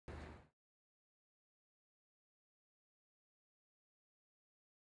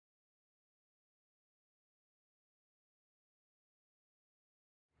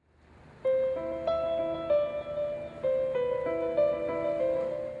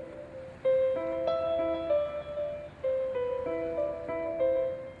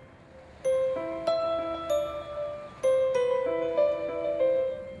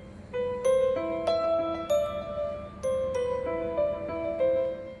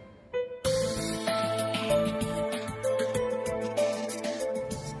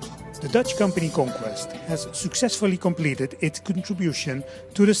Dutch company Conquest has successfully completed its contribution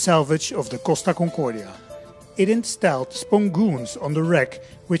to the salvage of the Costa Concordia. It installed spongoons on the wreck,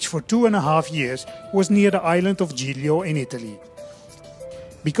 which for 2.5 years was near the island of Giglio in Italy.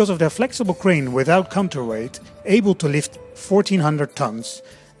 Because of their flexible crane without counterweight, able to lift 1400 tons,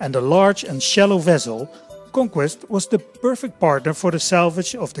 and a large and shallow vessel, Conquest was the perfect partner for the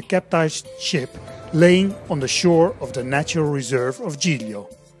salvage of the capsized ship laying on the shore of the natural reserve of Giglio.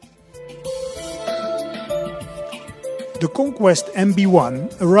 The Conquest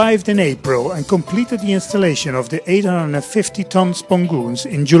MB1 arrived in April and completed the installation of the 850-ton spongoons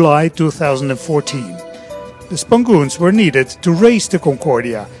in July 2014. The spongoons were needed to raise the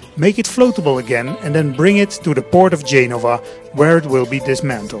Concordia, make it floatable again and then bring it to the port of Genova, where it will be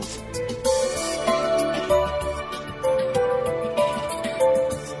dismantled.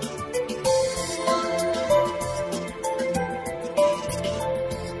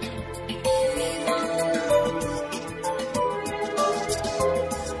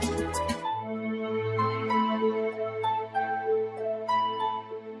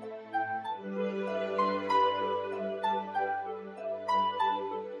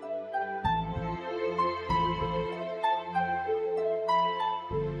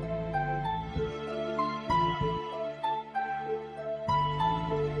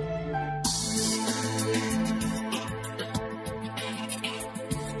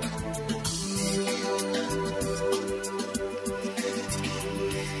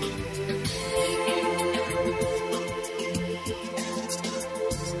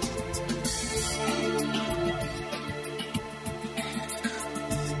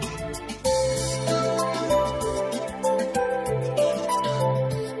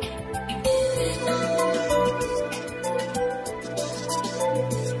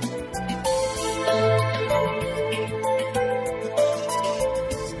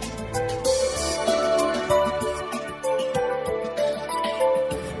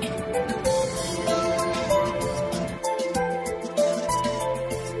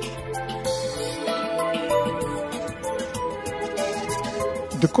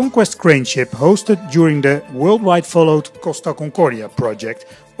 The Conquest crane ship hosted during the worldwide followed Costa Concordia project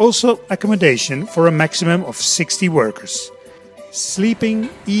also accommodation for a maximum of 60 workers.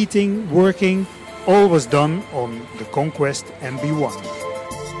 Sleeping, eating, working, all was done on the Conquest MB1.